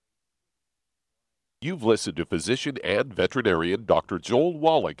 You've listened to physician and veterinarian Dr. Joel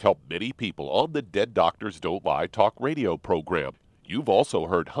Wallach help many people on the Dead Doctors Don't Lie talk radio program. You've also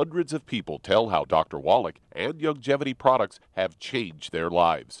heard hundreds of people tell how Dr. Wallach and Youngevity products have changed their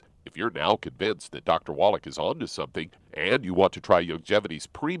lives. If you're now convinced that Dr. Wallach is onto something and you want to try Youngevity's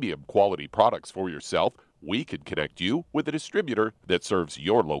premium quality products for yourself, we can connect you with a distributor that serves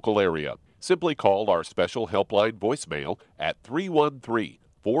your local area. Simply call our special helpline voicemail at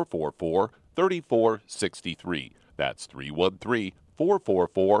 313-444-3463. That's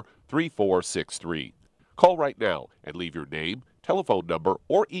 313-444-3463. Call right now and leave your name, telephone number,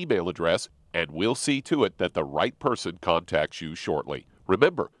 or email address, and we'll see to it that the right person contacts you shortly.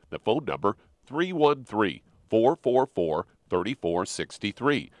 Remember, the phone number,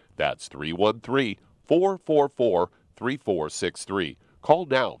 313-444-3463. That's 313-444-3463. Call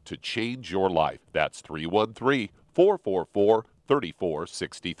now to change your life. That's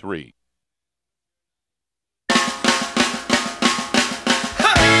 313-444-3463.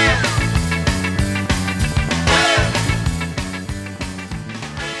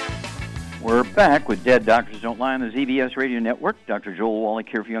 We're back with Dead Doctors Don't Lie on the ZBS Radio Network. Dr. Joel Wallach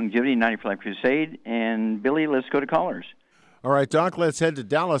here for Youngevity, 90 for Life Crusade. And Billy, let's go to callers. All right, Doc, let's head to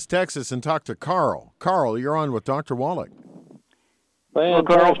Dallas, Texas, and talk to Carl. Carl, you're on with Dr. Wallach.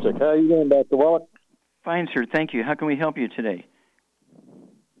 Fantastic. How are you doing, Dr. Wallach? Fine, sir. Thank you. How can we help you today?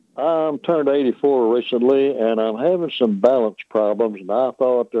 I'm turned 84 recently, and I'm having some balance problems, and I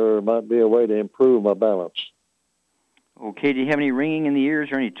thought there might be a way to improve my balance. Okay, do you have any ringing in the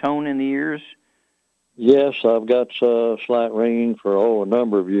ears or any tone in the ears? Yes, I've got slight ringing for a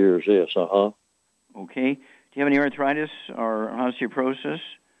number of years, yes, Okay. Do you have any arthritis or osteoporosis?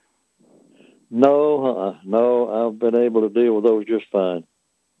 No, I've been able to deal with those just fine.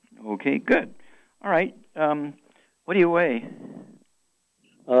 Okay, good. All right. What do you weigh?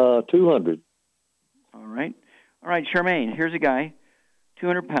 200. All right. Charmaine, here's a guy,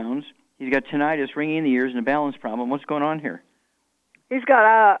 200 pounds. He's got tinnitus, ringing in the ears, and a balance problem. What's going on here? He's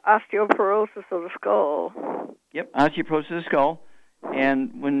got osteoporosis of the skull. Yep, osteoporosis of the skull.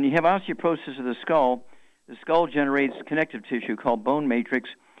 And when you have osteoporosis of the skull generates connective tissue called bone matrix,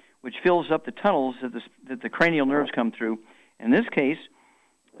 which fills up the tunnels that the cranial nerves come through. In this case,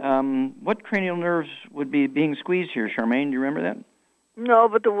 what cranial nerves would be being squeezed here, Charmaine? Do you remember that? No,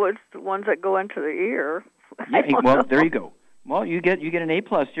 but the ones that go into the ear. Yeah, well, there you go. Well, you get an A+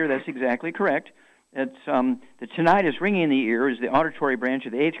 here. That's exactly correct. It's the tinnitus, ringing in the ear, is the auditory branch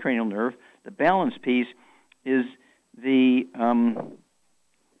of the eighth cranial nerve. The balance piece is the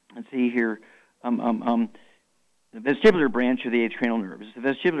let's see here, the vestibular branch of the eighth cranial nerve. It's the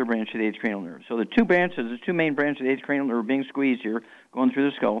vestibular branch of the eighth cranial nerve. So the two main branches of the eighth cranial nerve are being squeezed here, going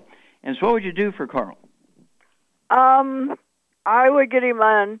through the skull. And so, what would you do for Carl? I would get him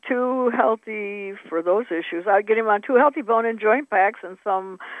on two healthy bone and joint packs and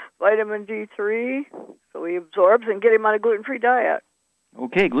some vitamin D3 so he absorbs, and get him on a gluten-free diet.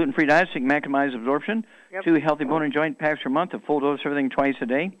 Okay, gluten-free diet so you can maximize absorption. Yep. 2 healthy bone and joint packs per month, a full dose of everything twice a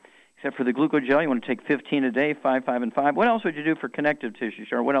day, except for the glucogel. You want to take 15 a day, 5, 5, and 5. What else would you do for connective tissue,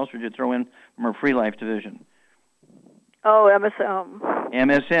 Char? What else would you throw in from our Free Life division? Oh, MSM.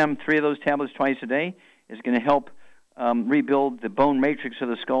 MSM, 3 of those tablets twice a day is going to help rebuild the bone matrix of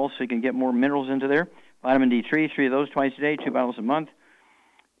the skull so you can get more minerals into there. Vitamin D3, 3 of those twice a day, 2 bottles a month.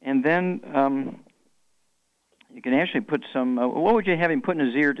 And then you can actually put some, what would you have him put in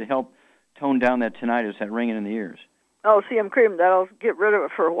his ear to help tone down that tinnitus, that ringing in the ears? Oh, CM cream, that'll get rid of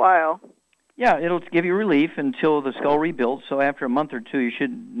it for a while. Yeah, it'll give you relief until the skull rebuilds, so after a month or 2 you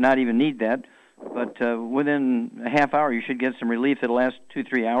should not even need that. But within a half hour you should get some relief that'll last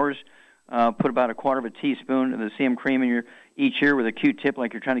 2-3 hours. Put about a quarter of a teaspoon of the CM cream in each ear with a Q-tip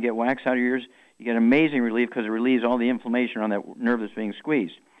like you're trying to get wax out of your ears. You get amazing relief because it relieves all the inflammation around that nerve that's being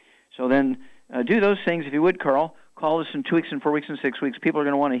squeezed. So then do those things if you would, Carl. Call us in 2 weeks and 4 weeks and 6 weeks. People are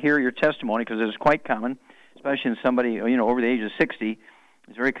going to want to hear your testimony because it's quite common, especially in somebody over the age of 60.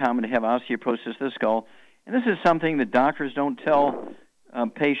 It's very common to have osteoporosis of the skull. And this is something that doctors don't tell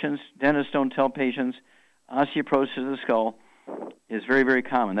patients, dentists don't tell patients. Osteoporosis of the skull is very, very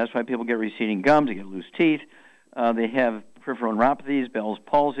common. That's why people get receding gums, they get loose teeth, they have peripheral neuropathies, Bell's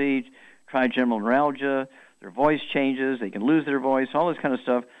palsy, trigeminal neuralgia, their voice changes, they can lose their voice, all this kind of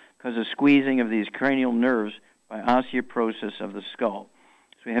stuff because of squeezing of these cranial nerves by osteoporosis of the skull.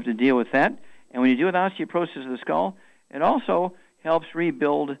 So we have to deal with that. And when you deal with osteoporosis of the skull, it also helps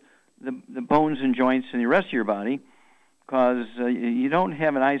rebuild the bones and joints in the rest of your body because you don't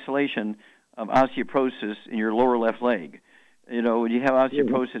have an isolation of osteoporosis in your lower left leg. When you have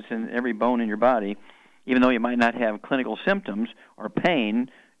osteoporosis in every bone in your body, even though you might not have clinical symptoms or pain,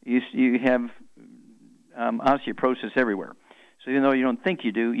 you have osteoporosis everywhere. So even though you don't think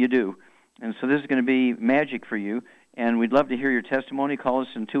you do, you do. And so this is going to be magic for you. And we'd love to hear your testimony. Call us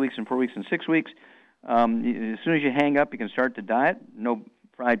in 2 weeks and 4 weeks and 6 weeks. As soon as you hang up, you can start the diet. No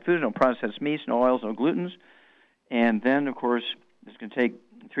fried foods, no processed meats, no oils, no glutens. And then, of course, it's going to take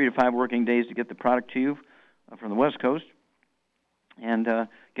 3 to 5 working days to get the product to you from the West Coast. And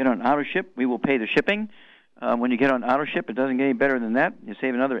get on auto ship. We will pay the shipping. When you get on auto ship, it doesn't get any better than that. You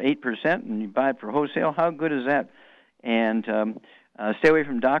save another 8% and you buy it for wholesale. How good is that? And stay away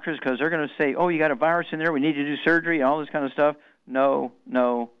from doctors because they're going to say, oh, you got a virus in there, we need to do surgery, and all this kind of stuff. No,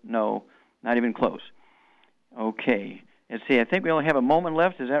 not even close. Okay. Let's see, I think we only have a moment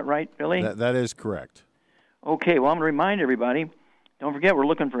left. Is that right, Billy? That is correct. Okay, well, I'm going to remind everybody, don't forget, we're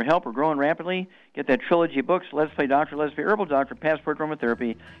looking for help. We're growing rapidly. Get that trilogy of books, Let's Play Doctor, Let's Play Herbal Doctor, Passport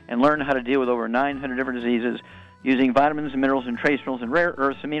Aromatherapy, and learn how to deal with over 900 different diseases using vitamins and minerals and trace minerals and rare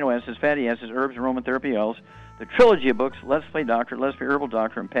earths, amino acids, fatty acids, herbs, aromatherapy oils. The trilogy of books, Let's Play Doctor, Let's Play Herbal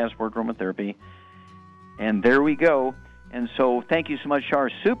Doctor, and Passport Aromatherapy. And there we go. And so thank you so much, Shar.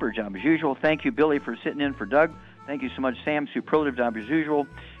 Super job as usual. Thank you, Billy, for sitting in for Doug. Thank you so much, Sam. Superlative job as usual.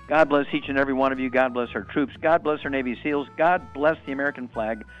 God bless each and every one of you. God bless our troops. God bless our Navy SEALs. God bless the American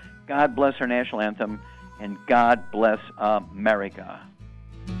flag. God bless our national anthem. And God bless America.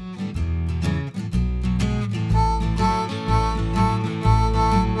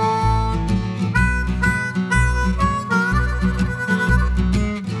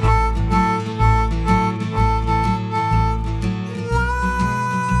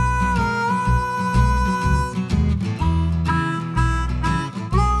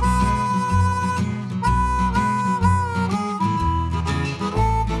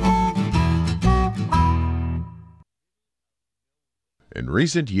 In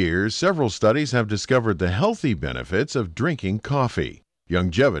recent years, several studies have discovered the healthy benefits of drinking coffee.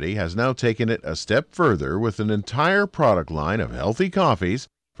 Youngevity has now taken it a step further with an entire product line of healthy coffees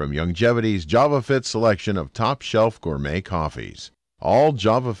from Youngevity's JavaFit selection of top-shelf gourmet coffees. All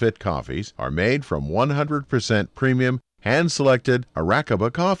JavaFit coffees are made from 100% premium, hand-selected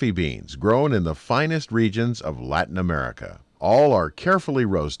Arabica coffee beans grown in the finest regions of Latin America. All are carefully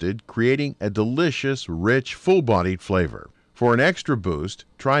roasted, creating a delicious, rich, full-bodied flavor. For an extra boost,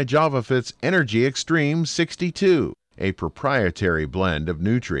 try JavaFit's Energy Extreme 62, a proprietary blend of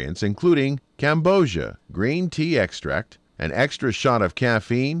nutrients including Cambogia, green tea extract, an extra shot of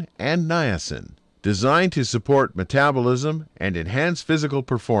caffeine, and niacin. Designed to support metabolism and enhance physical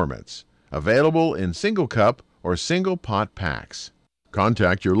performance. Available in single cup or single pot packs.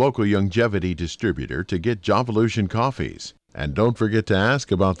 Contact your local Youngevity distributor to get Jovolution coffees. And don't forget to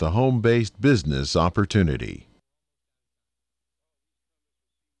ask about the home-based business opportunity.